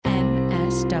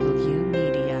W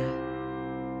Media.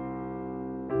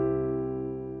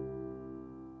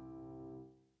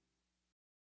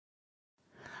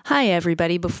 Hi,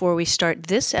 everybody. Before we start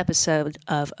this episode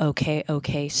of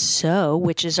Okay, So,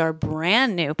 which is our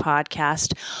brand new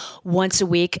podcast once a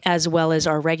week, as well as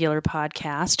our regular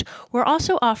podcast, we're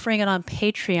also offering it on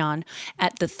Patreon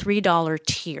at the $3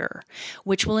 tier,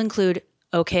 which will include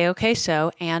Okay,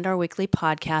 So and our weekly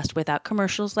podcast without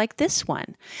commercials like this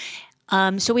one.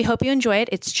 So we hope you enjoy it.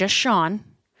 It's just Sean.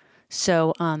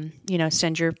 So,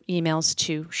 send your emails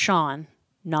to Sean,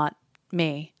 not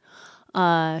me.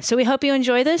 So we hope you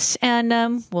enjoy this,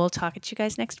 and we'll talk at you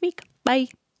guys next week. Bye.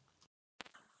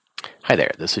 Hi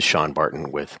there, this is Sean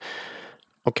Barton with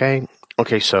Okay,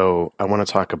 so I want to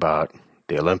talk about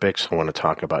the Olympics, I want to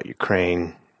talk about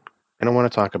Ukraine, and I want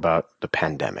to talk about the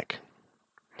pandemic.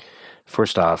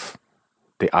 First off,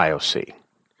 the IOC.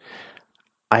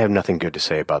 I have nothing good to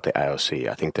say about the IOC.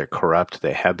 I think they're corrupt.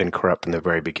 They have been corrupt from the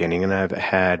very beginning, and I've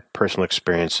had personal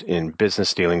experience in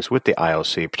business dealings with the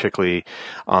IOC, particularly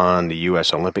on the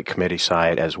U.S. Olympic Committee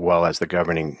side, as well as the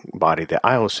governing body, the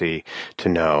IOC, to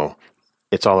know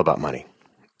it's all about money.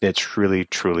 It's really,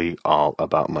 truly all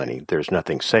about money. There's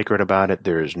nothing sacred about it.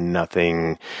 There's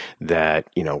nothing that,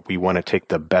 we want to take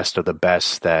the best of the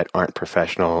best that aren't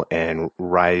professional and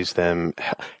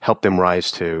help them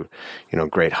rise to,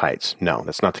 great heights. No,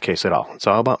 that's not the case at all. It's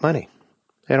all about money.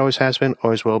 It always has been,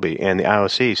 always will be. And the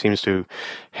IOC seems to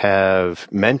have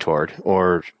mentored,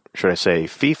 or should I say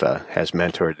FIFA has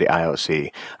mentored the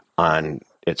IOC on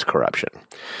its corruption.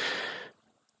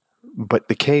 But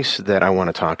the case that I want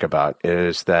to talk about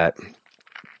is that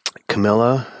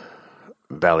Kamila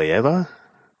Valieva,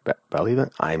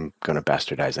 I'm going to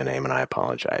bastardize the name and I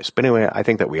apologize. But anyway, I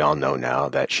think that we all know now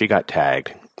that she got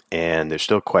tagged and they're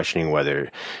still questioning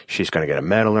whether she's going to get a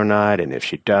medal or not. And if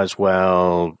she does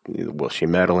well, will she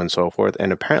medal and so forth?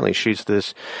 And apparently she's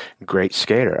this great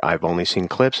skater. I've only seen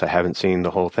clips. I haven't seen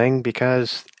the whole thing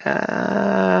because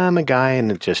I'm a guy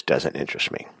and it just doesn't interest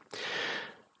me.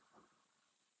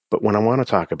 But what I want to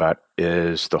talk about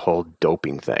is the whole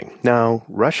doping thing. Now,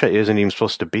 Russia isn't even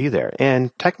supposed to be there,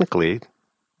 and technically,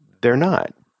 they're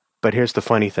not. But here's the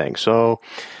funny thing. So,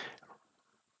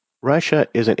 Russia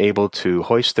isn't able to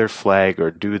hoist their flag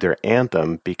or do their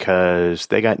anthem because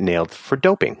they got nailed for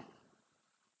doping.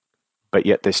 But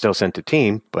yet they still sent a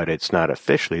team, but it's not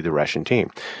officially the Russian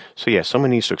team. So, yeah,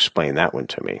 someone needs to explain that one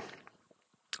to me.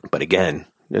 But again,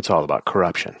 it's all about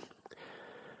corruption.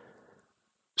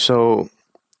 So,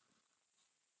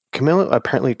 Kamila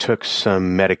apparently took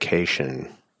some medication,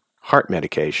 heart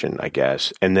medication, I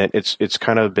guess, and then it's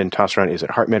kind of been tossed around. Is it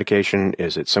heart medication?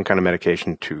 Is it some kind of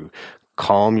medication to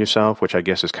calm yourself, which I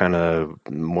guess is kind of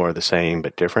more the same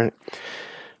but different?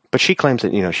 But she claims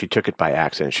that, she took it by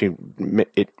accident.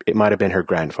 It might have been her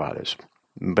grandfather's.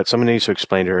 But someone needs to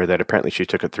explain to her that apparently she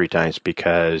took it 3 times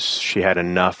because she had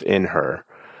enough in her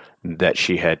that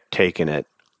she had taken it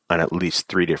on at least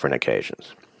 3 different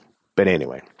occasions. But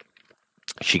anyway,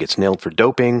 she gets nailed for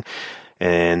doping,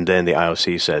 and then the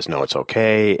IOC says, no, it's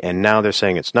okay, and now they're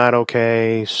saying it's not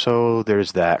okay, so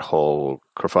there's that whole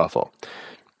kerfuffle.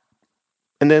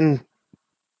 And then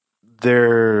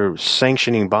their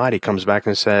sanctioning body comes back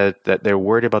and said that they're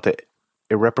worried about the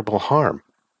irreparable harm.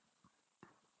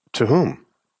 To whom?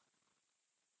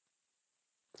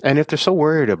 And if they're so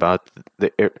worried about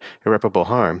the irreparable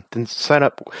harm, then set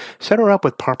her up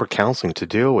with proper counseling to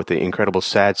deal with the incredible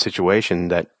sad situation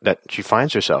that she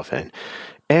finds herself in,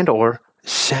 and or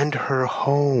send her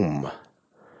home.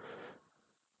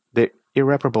 The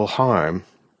irreparable harm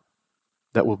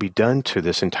that will be done to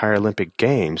this entire Olympic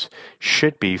Games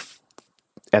should be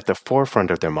at the forefront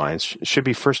of their minds, should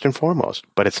be first and foremost,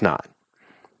 but it's not.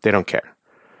 They don't care.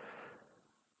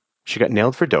 She got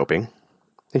nailed for doping,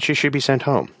 and she should be sent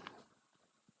home.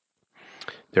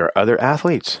 There are other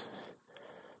athletes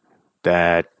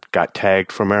that got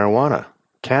tagged for marijuana,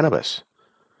 cannabis.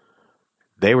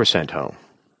 They were sent home.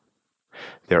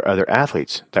 There are other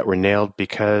athletes that were nailed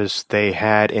because they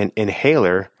had an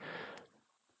inhaler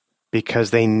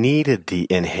because they needed the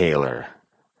inhaler.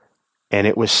 And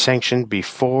it was sanctioned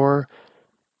before,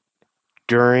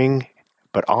 during,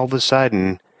 but all of a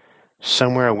sudden,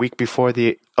 somewhere a week before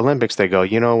the Olympics, they go,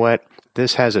 you know what?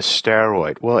 This has a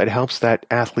steroid. Well, it helps that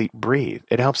athlete breathe.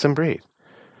 It helps them breathe.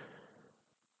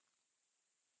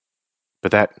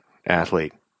 But that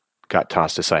athlete got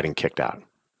tossed aside and kicked out.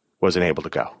 Wasn't able to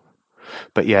go.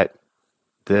 But yet,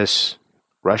 this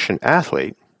Russian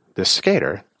athlete, this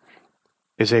skater,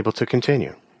 is able to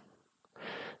continue.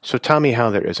 So tell me how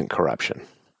there isn't corruption.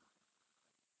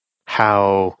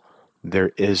 How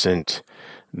there isn't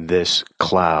this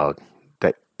cloud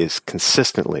that is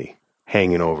consistently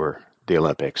hanging over the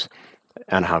Olympics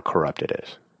and how corrupt it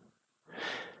is.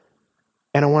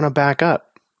 And I want to back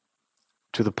up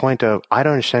to the point of, I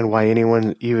don't understand why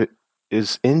anyone even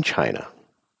is in China.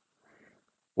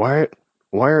 Why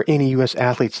are any U.S.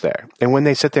 athletes there? And when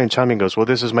they sit there and tell me, goes, well,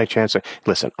 this is my chance.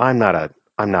 Listen, I'm not at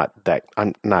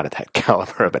that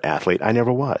caliber of an athlete. I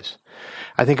never was.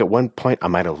 I think at one point I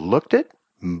might have looked it,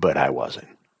 but I wasn't.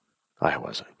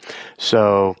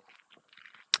 So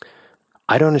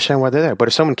I don't understand why they're there. But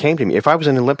if someone came to me, if I was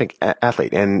an Olympic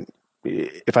athlete and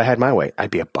if I had my way, I'd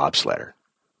be a bobsledder.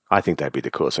 I think that'd be the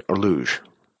coolest thing. Or luge.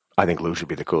 I think luge would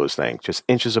be the coolest thing. Just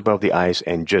inches above the ice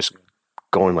and just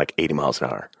going like 80 miles an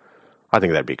hour. I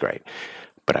think that'd be great.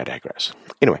 But I digress.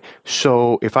 Anyway,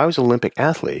 so if I was an Olympic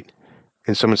athlete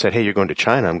and someone said, hey, you're going to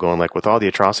China, I'm going like, with all the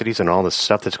atrocities and all the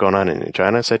stuff that's going on in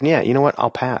China, I said, yeah, you know what?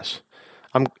 I'll pass.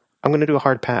 I'm going to do a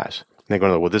hard pass. And they're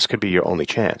going, well, this could be your only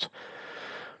chance.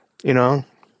 You know,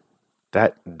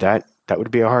 that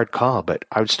would be a hard call, but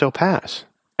I would still pass.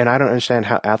 And I don't understand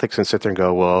how athletes can sit there and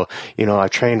go, well, you know,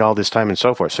 I've trained all this time and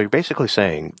so forth. So you're basically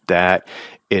saying that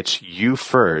it's you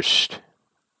first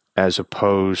as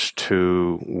opposed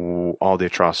to all the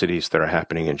atrocities that are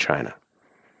happening in China.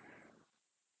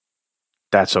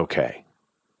 That's okay.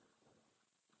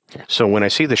 So when I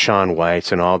see the Shaun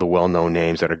Whites and all the well-known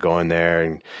names that are going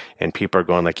there and people are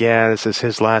going like, yeah, this is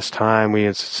his last time.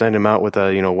 We send him out with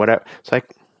a, you know, whatever. It's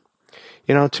like,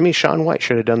 you know, to me, Shaun White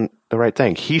should have done the right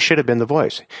thing. He should have been the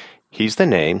voice. He's the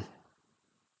name.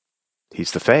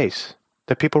 He's the face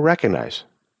that people recognize.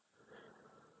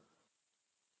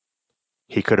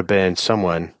 He could have been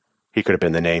someone. He could have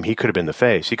been the name. He could have been the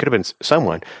face. He could have been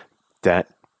someone that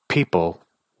people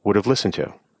would have listened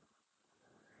to.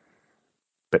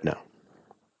 But no.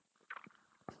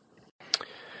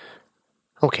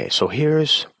 Okay, so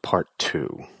here's part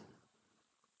 2.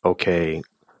 Okay,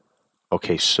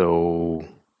 so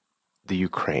the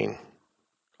Ukraine.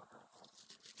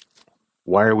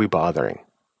 Why are we bothering?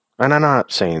 And I'm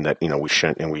not saying that, you know, we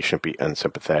shouldn't be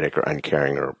unsympathetic or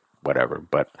uncaring or whatever,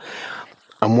 but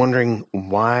I'm wondering,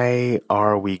 why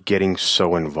are we getting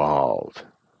so involved?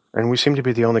 And we seem to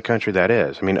be the only country that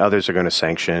is. I mean, others are going to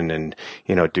sanction and,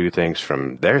 you know, do things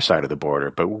from their side of the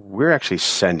border, but we're actually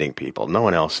sending people. No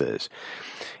one else is.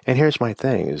 And here's my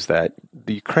thing, is that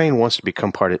the Ukraine wants to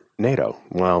become part of NATO.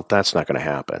 Well, that's not going to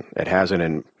happen. It hasn't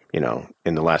in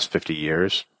the last 50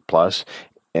 years plus,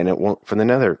 and it won't for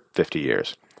another 50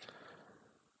 years.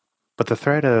 But the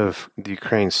threat of the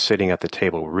Ukraine sitting at the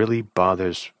table really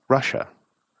bothers Russia.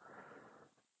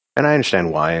 And I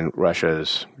understand why, and Russia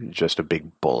is just a big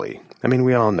bully. I mean,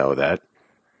 we all know that.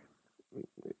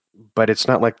 But it's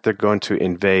not like they're going to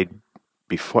invade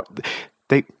before.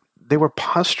 They were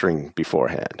posturing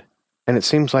beforehand. And it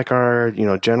seems like our, you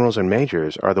know, generals and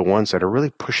majors are the ones that are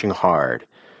really pushing hard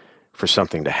for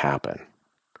something to happen.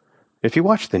 If you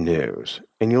watch the news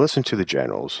and you listen to the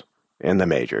generals and the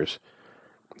majors,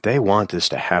 they want this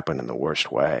to happen in the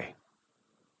worst way.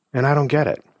 And I don't get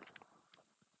it.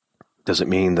 Does it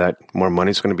mean that more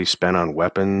money is going to be spent on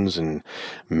weapons and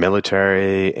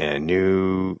military and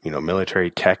new, you know,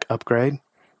 military tech upgrade?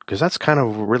 Because that's kind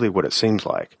of really what it seems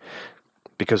like.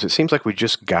 Because it seems like we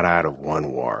just got out of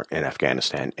one war in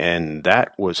Afghanistan, and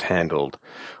that was handled,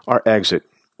 our exit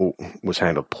was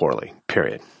handled poorly,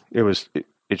 period.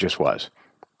 It just was.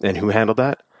 And who handled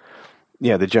that?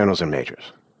 Yeah, the generals and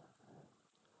majors.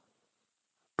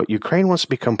 But Ukraine wants to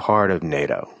become part of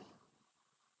NATO.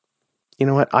 You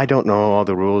know what? I don't know all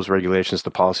the rules, regulations, the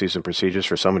policies, and procedures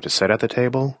for someone to sit at the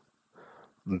table.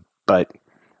 But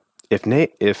if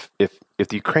the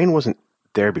Ukraine wasn't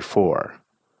there before,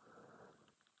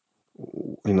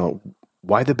 you know,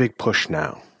 why the big push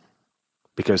now?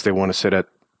 Because they want to sit at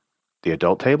the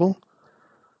adult table?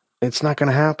 It's not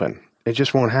going to happen. It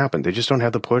just won't happen. They just don't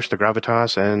have the push, the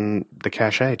gravitas, and the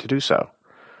cachet to do so.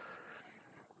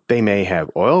 They may have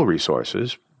oil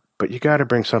resources, but you got to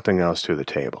bring something else to the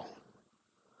table.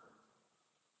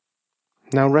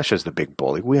 Now, Russia's the big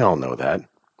bully. We all know that.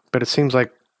 But it seems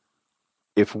like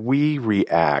if we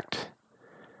react,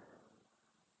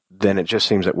 then it just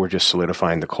seems that we're just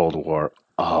solidifying the Cold War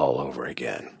all over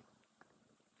again.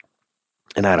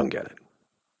 And I don't get it.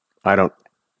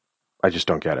 I just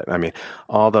don't get it. I mean,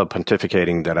 all the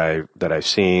pontificating that I've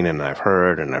seen and I've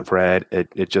heard and I've read,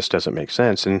 it just doesn't make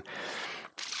sense. And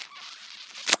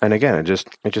again, it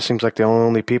just seems like the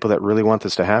only people that really want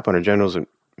this to happen are generals and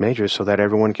majors, so that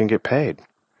everyone can get paid.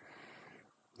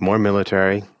 More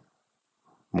military,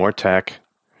 more tech,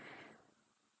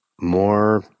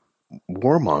 more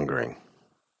warmongering.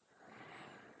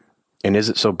 And is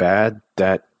it so bad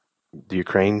that the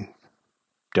Ukraine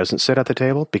doesn't sit at the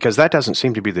table? Because that doesn't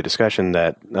seem to be the discussion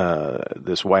that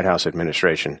this White House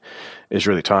administration is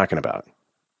really talking about.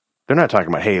 They're not talking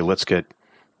about, hey, let's get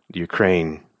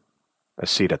Ukraine a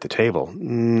seat at the table.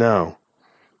 No,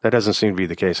 that doesn't seem to be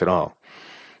the case at all.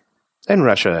 And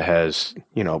Russia has,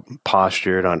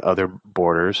 postured on other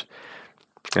borders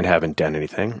and haven't done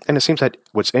anything. And it seems that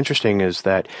what's interesting is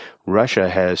that Russia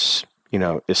has,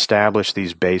 established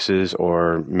these bases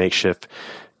or makeshift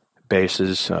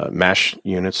bases, MASH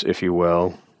units, if you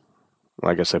will.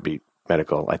 Well, I guess that'd be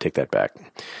medical. I take that back.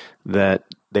 That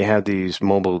they have these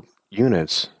mobile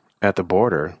units at the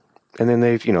border, and then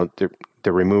they've,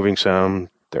 they're removing some,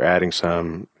 they're adding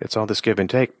some. It's all this give and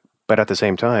take. But at the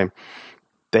same time,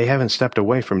 they haven't stepped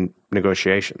away from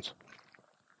negotiations.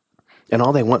 And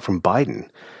all they want from Biden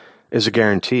is a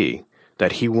guarantee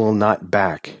that he will not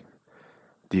back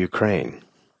the Ukraine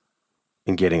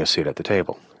in getting a seat at the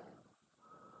table.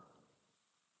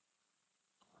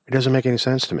 It doesn't make any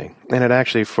sense to me. And it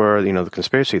actually, for the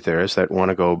conspiracy theorists that want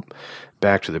to go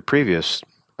back to the previous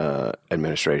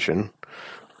administration,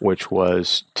 which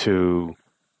was to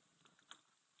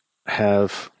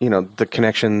have, the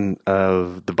connection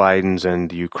of the Bidens and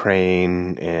the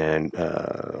Ukraine and,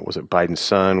 was it Biden's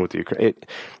son with the Ukraine?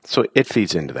 So it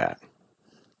feeds into that.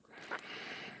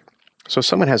 So if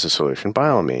someone has a solution, by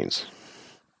all means,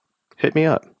 hit me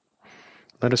up.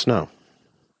 Let us know.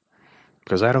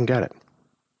 Because I don't get it.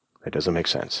 It doesn't make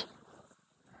sense.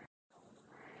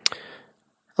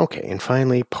 Okay, and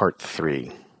finally, part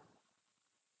 3.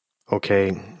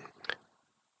 Okay,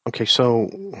 so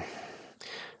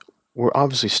we're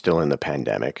obviously still in the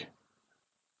pandemic,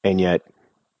 and yet,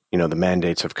 the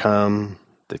mandates have come,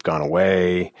 they've gone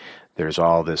away, there's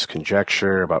all this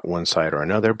conjecture about one side or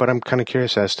another, but I'm kind of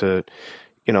curious as to,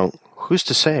 who's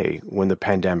to say when the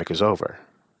pandemic is over?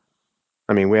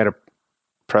 I mean, we had a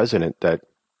president that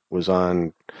was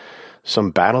on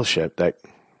some battleship that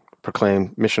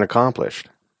proclaimed mission accomplished.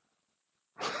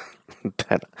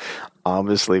 That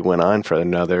obviously went on for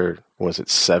another,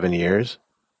 7 years?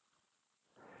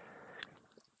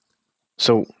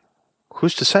 So,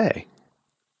 who's to say?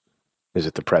 Is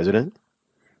it the president?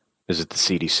 Is it the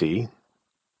CDC?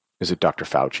 Is it Dr.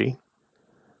 Fauci?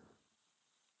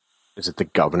 Is it the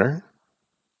governor?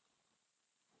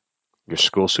 Your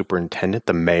school superintendent?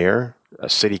 The mayor? A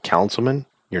city councilman?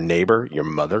 Your neighbor? Your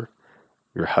mother?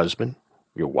 Your husband?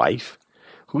 Your wife?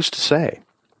 Who's to say?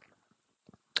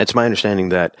 It's my understanding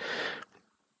that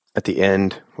at the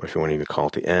end, or if you want to even call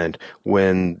it the end,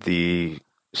 when the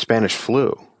Spanish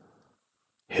flu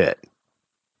hit,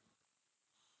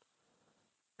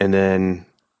 and then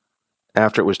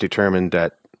after it was determined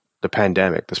that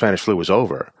the Spanish flu was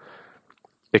over,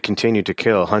 it continued to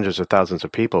kill hundreds of thousands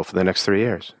of people for the next 3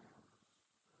 years.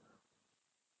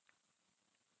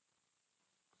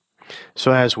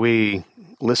 So as we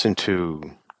listen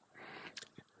to,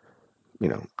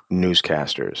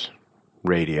 newscasters,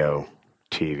 radio,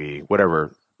 TV,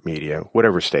 whatever media,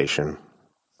 whatever station,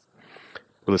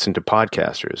 we listen to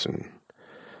podcasters and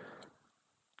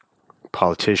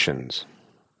politicians,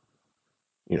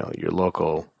 your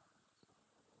local,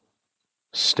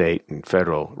 state, and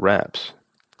federal reps.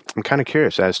 I'm kind of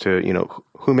curious as to,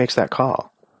 who makes that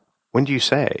call? When do you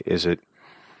say? Is it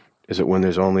when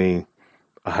there's only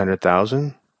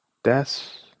 100,000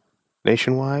 deaths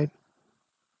nationwide?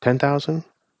 10,000?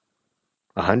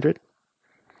 100?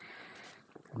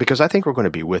 Because I think we're going to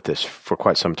be with this for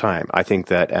quite some time. I think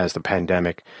that as the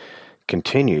pandemic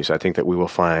continues, I think that we will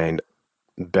find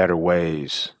better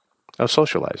ways of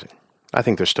socializing. I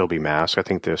think there'll still be masks. I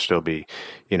think there'll still be,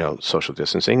 social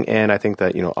distancing. And I think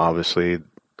that, obviously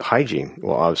hygiene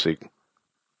will obviously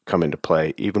come into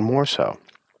play even more so.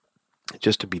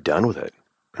 Just to be done with it.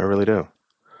 I really do.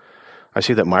 I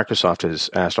see that Microsoft has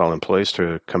asked all employees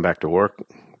to come back to work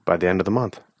by the end of the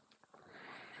month.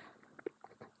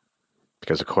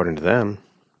 Because according to them,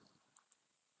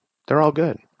 they're all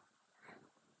good.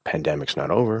 Pandemic's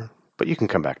not over, but you can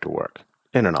come back to work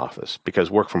in an office because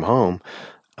work from home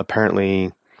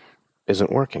apparently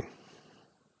isn't working.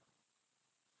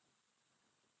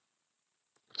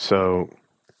 So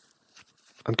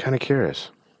I'm kind of curious.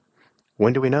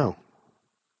 When do we know?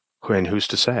 And who's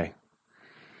to say?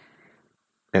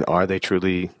 And are they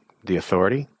truly the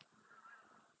authority?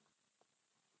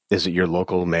 Is it your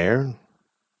local mayor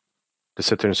to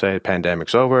sit there and say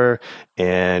pandemic's over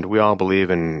and we all believe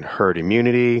in herd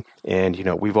immunity? And,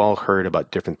 we've all heard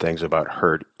about different things about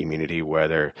herd immunity,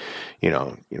 whether,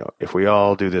 if we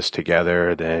all do this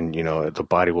together, then, the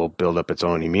body will build up its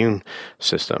own immune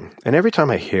system. And every time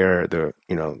I hear the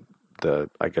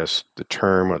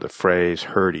term or the phrase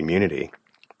herd immunity,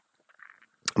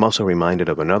 I'm also reminded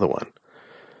of another one.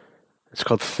 It's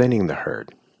called thinning the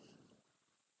herd.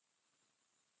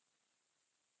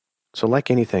 So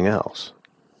like anything else,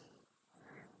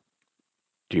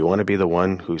 do you want to be the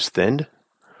one who's thinned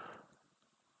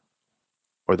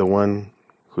or the one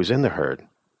who's in the herd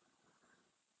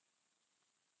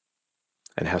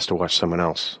and has to watch someone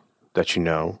else that you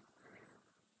know,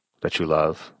 that you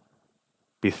love,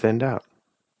 be thinned out?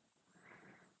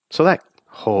 So that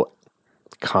whole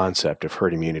concept of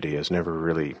herd immunity has never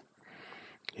really,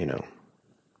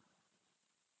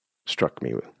 struck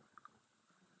me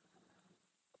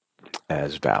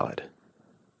as valid.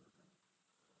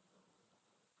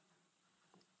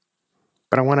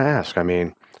 But I want to ask,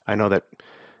 I know that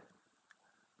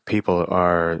people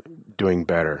are doing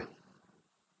better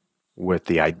with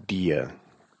the idea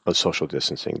of social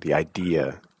distancing, the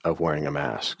idea of wearing a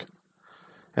mask.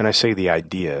 And I say the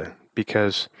idea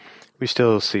because we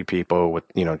still see people with,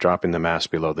 dropping the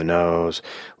mask below the nose.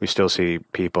 We still see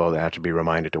people that have to be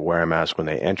reminded to wear a mask when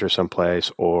they enter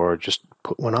someplace or just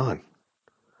put one on.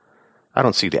 I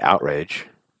don't see the outrage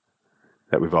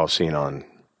that we've all seen on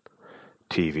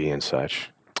TV and such.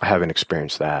 I haven't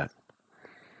experienced that.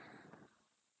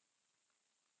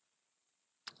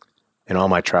 In all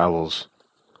my travels,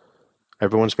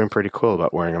 everyone's been pretty cool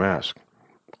about wearing a mask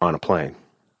on a plane.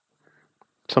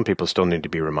 Some people still need to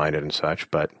be reminded and such,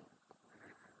 but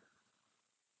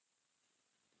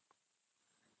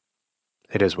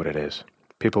it is what it is.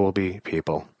 People will be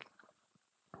people.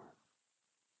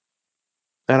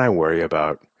 And I worry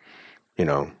about,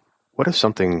 what if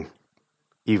something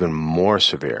even more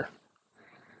severe,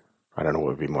 I don't know what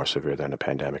would be more severe than a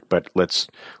pandemic, but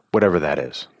whatever that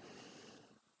is.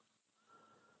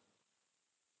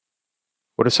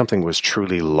 What if something was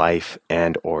truly life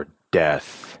and or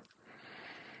death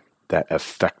that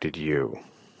affected you?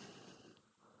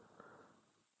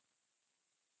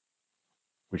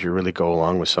 Would you really go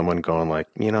along with someone going like,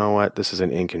 you know what, this is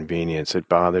an inconvenience. It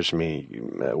bothers me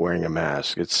wearing a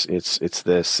mask. It's this,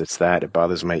 it's that. It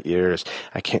bothers my ears.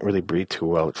 I can't really breathe too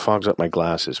well. It fogs up my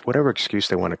glasses. Whatever excuse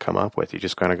they want to come up with, you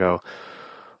just kind of go,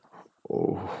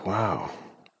 oh, wow.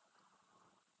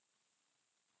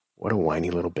 What a whiny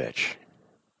little bitch.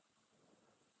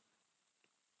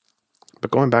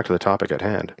 But going back to the topic at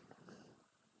hand,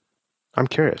 I'm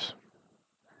curious.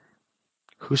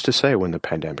 Who's to say when the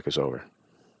pandemic is over?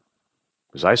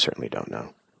 Because I certainly don't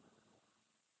know.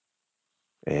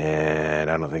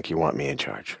 And I don't think you want me in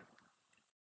charge.